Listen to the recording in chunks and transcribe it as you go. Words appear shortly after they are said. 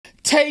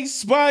Tae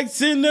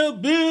Sparks in the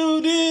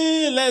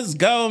building. Let's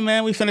go,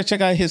 man. We finna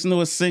check out his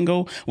newest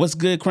single. What's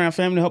good, Crown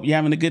Family? Hope you're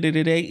having a good day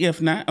today. If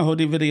not, I hope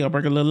the video will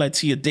bring a little light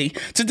to your day.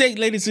 Today,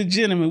 ladies and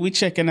gentlemen, we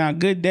checking out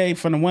Good Day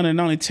from the one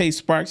and only Tae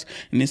Sparks.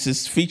 And this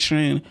is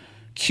featuring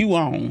Q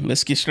on.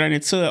 Let's get straight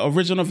into it.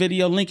 Original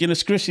video link in the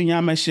description.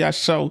 Y'all make sure I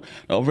show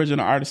the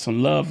original artist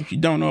some love. If you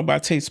don't know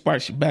about Tae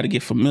Sparks, you better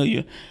get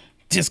familiar.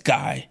 This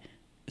guy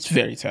is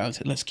very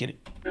talented. Let's get it.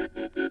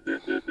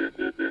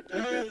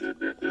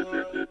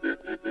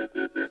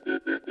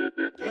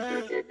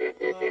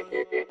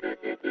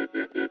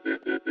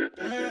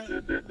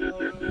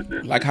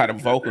 Like how the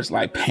vocals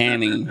like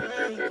panning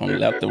from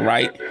left to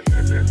right.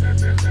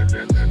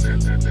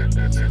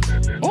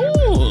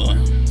 Ooh.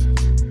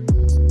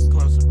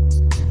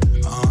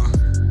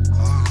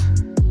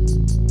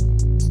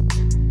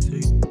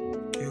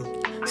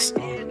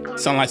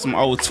 Sound like some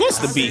old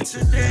Twister beat.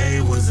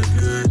 Today was a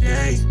good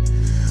day.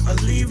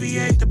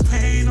 Alleviate the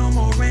pain on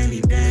more rainy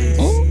days.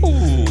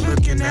 Ooh.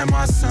 Looking at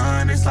my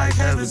son, it's like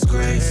heaven's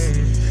grace.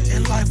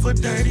 In life a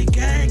dirty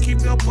game, keep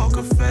your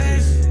poker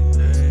face.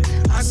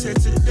 I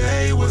said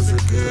today was a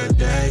good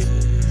day.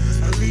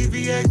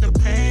 Alleviate the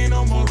pain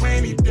on more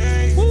rainy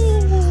days.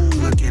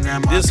 Looking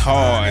at my this son,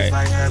 hard. it's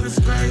like heaven's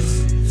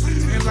grace.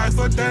 In life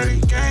a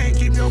dirty game,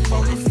 keep your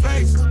poker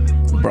face.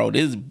 Bro,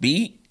 this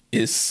beat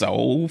is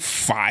so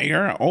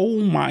fire.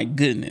 Oh my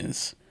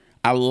goodness.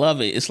 I love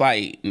it. It's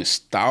like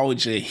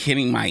nostalgia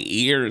hitting my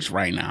ears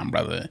right now,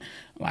 brother.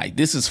 Like,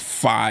 this is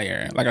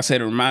fire. Like I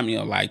said, it reminds me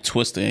of like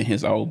Twister and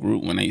his old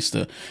group when they used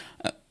to,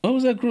 what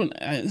was that group?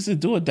 Is it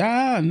Do or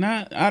Die or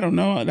not? I don't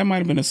know. That might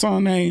have been a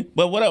song name.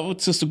 But whatever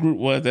Twister group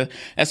was,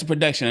 that's a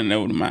production and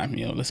that would remind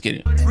me of. Let's get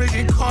it.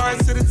 Bringing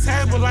cards to the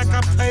table like I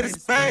played a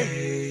spade.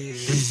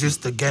 It's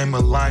just a game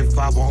of life,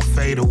 I won't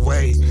fade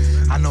away.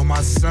 I know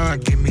my son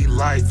give me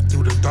life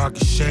through the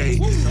darkest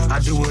shade. I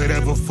do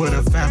whatever for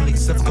the family.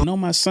 I know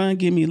my son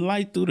give me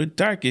light through the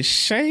darkest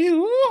shade.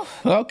 Ooh,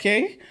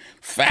 okay.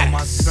 Facts.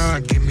 My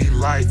son give me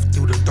life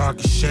through the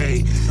darkest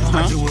shade.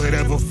 I do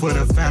whatever for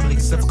the family,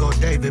 except go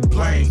David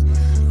Blaine.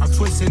 I'm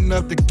twisting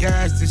up the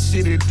gas, this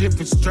shit is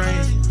different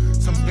strain.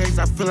 Some days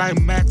I feel like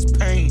Max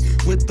Payne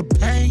with the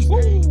pain.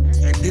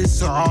 And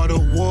this all the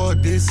war,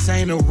 this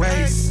ain't a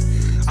race.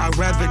 I'd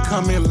rather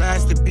come in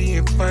last than be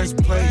in first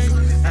place.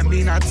 I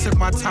mean, I took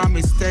my time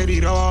and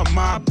steadied all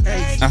my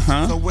pace.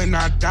 So when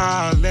I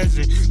die a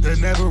legend, they'll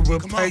never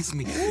replace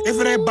me. If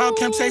it ain't about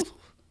Camp Chase.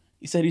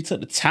 He said he took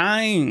the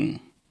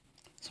time.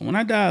 So when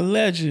I die a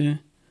legend,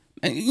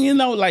 and you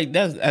know, like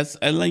that's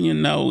letting you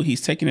know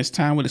he's taking his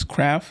time with his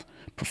craft,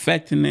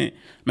 perfecting it,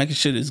 making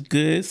sure it's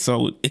good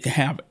so it can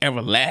have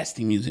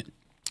everlasting music.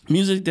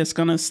 Music that's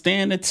gonna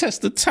stand the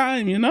test of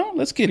time, you know?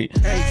 Let's get it.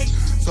 Hey,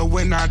 so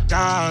when I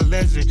die a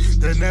legend,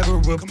 they'll never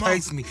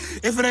replace me.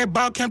 If it ain't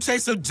about Camp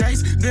Chase or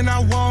Jace, then I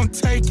won't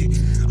take it.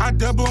 I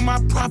double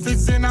my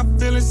profits and I'm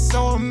feeling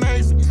so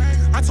amazing.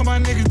 I told my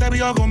niggas that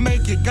we all gonna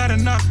make it. Gotta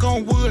knock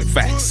on wood.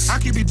 Facts. I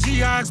keep it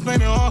G, I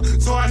explain it all,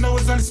 so I know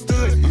it's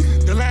understood.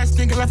 The last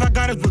thing in life I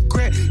got is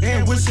regret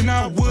and wishing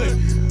I would.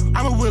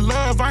 I'm with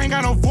love, I ain't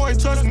got no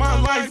voice, trust my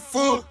life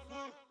full.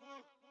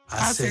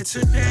 I said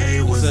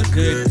today was a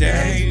good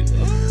day.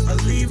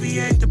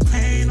 Alleviate the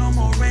pain on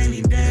more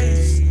rainy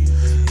days.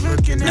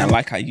 Looking at I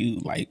like how you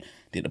like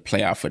did a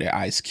play out for the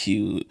Ice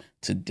Cube.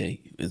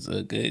 Today is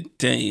a good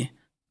day.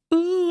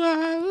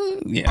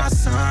 Ooh, yeah. My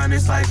son,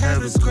 it's like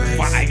heaven's grace.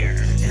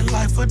 Fire. In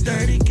life a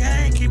dirty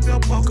game, keep your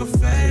poker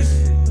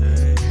face.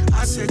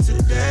 I said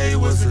today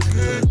was a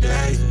good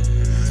day.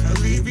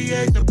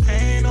 Alleviate the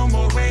pain on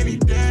more rainy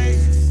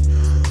days.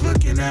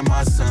 Looking at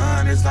my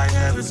son, it's like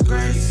heaven's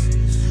grace.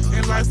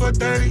 In life a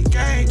dirty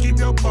game, keep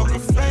your poker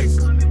face.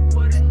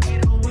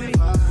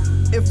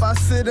 If I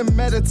sit and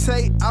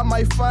meditate, I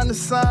might find the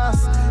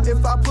signs.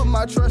 If I put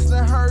my trust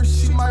in her,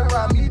 she might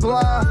rob me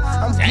blind.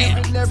 I'm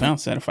Damn, found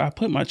said if I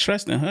put my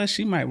trust in her,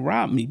 she might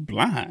rob me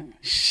blind.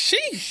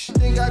 Sheesh.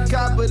 everything I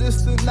got, but it's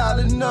still not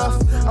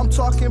enough. I'm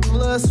talking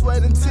blood,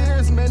 sweat, and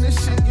tears, man,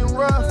 this shit get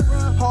rough.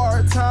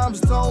 Hard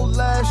times don't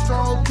last,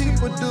 strong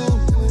people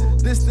do.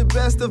 This the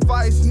best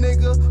advice,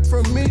 nigga,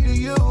 from me to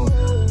you.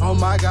 Oh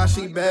my gosh,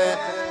 she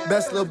bad,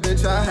 best little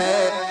bitch I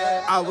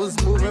had. I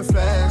was moving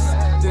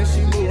fast, then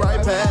she moved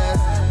right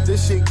past.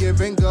 This shit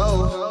give and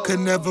go. Could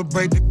never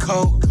break the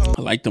code.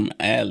 I like them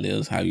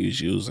ad-libs, how you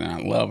was using. I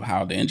love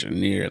how the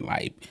engineer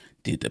like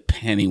did the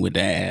panning with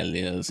the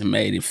ad-libs and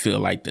made it feel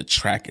like the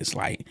track is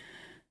like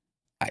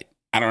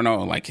I don't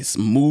know, like it's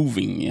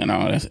moving, you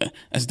know.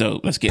 That's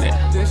dope. Let's get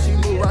it. Then she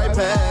moved right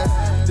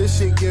past. This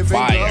shit give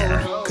Fire.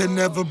 and go. Could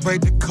never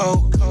break the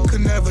code.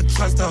 Could never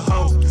trust a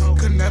hoe.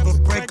 Could never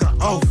break an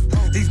oath.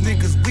 These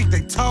niggas weak,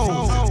 they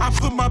told. I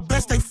put my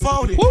best, they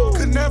folded.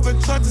 Could never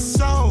trust a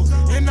soul.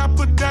 And I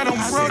put that on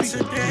Brody.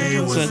 Today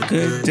It's a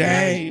good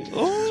day.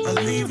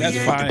 Ooh, that's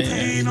fire.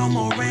 Pain on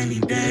more rainy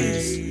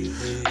days.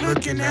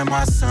 Looking at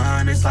my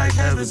son, it's like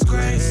heaven's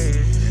grace.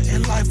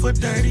 In life a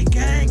dirty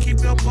game, keep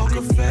your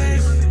poker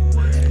face.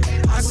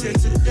 I said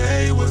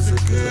today was a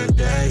good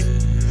day.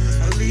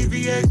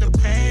 Alleviate the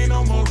pain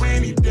on more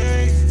rainy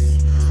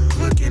days.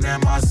 Looking Looking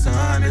at my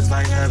son, it's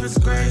like heaven's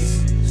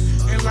grace.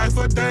 In life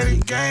a dirty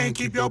game,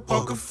 keep your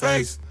poker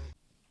face.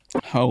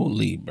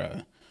 Holy,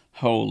 bro.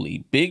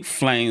 Holy. Big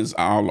flames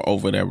all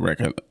over that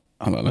record.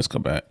 Hold on, let's go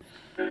back.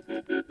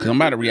 Because I'm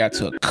about to react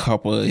to a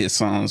couple of his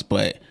songs,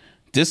 but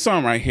this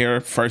song right here,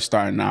 first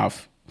starting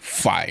off,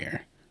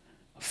 fire.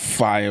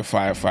 Fire,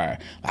 fire, fire.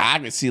 I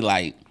can see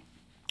like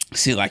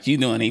you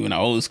doing even an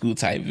old school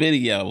type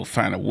video,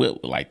 find a whip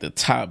with like the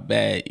top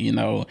bag, you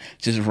know,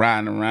 just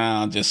riding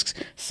around, just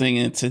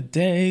singing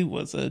 "Today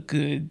was a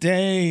good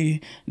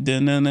day."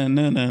 Dun, dun, dun,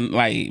 dun, dun.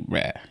 Like,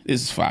 bruh,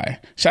 this is fire.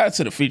 Shout out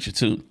to the feature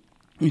too.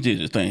 We did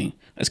the thing.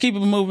 Let's keep it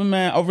moving,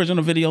 man.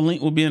 Original video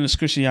link will be in the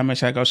description. Y'all make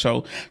sure I go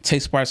show Tae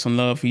Sparks some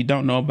love. If you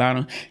don't know about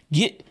him,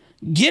 get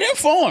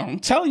informed. I'm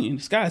telling you,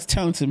 this guy's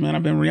talented, man.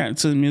 I've been reacting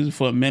to his music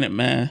for a minute,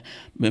 man.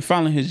 Been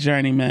following his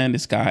journey, man.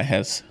 This guy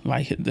has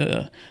like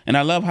and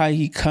I love how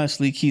he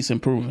constantly keeps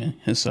improving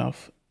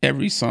himself.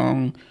 Every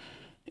song,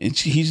 and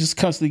he's just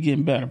constantly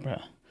getting better, bro.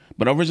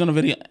 But original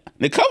video,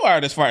 the cover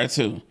art is fire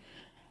too.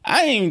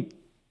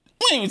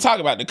 We ain't even talk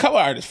about the cover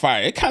art is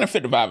fire. It kind of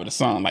fit the vibe of the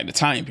song, like the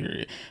time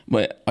period.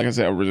 But like I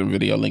said, original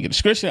video link in the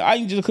description. I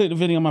can just click the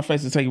video on my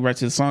face to take you right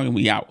to the song, and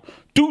we out.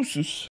 Deuces.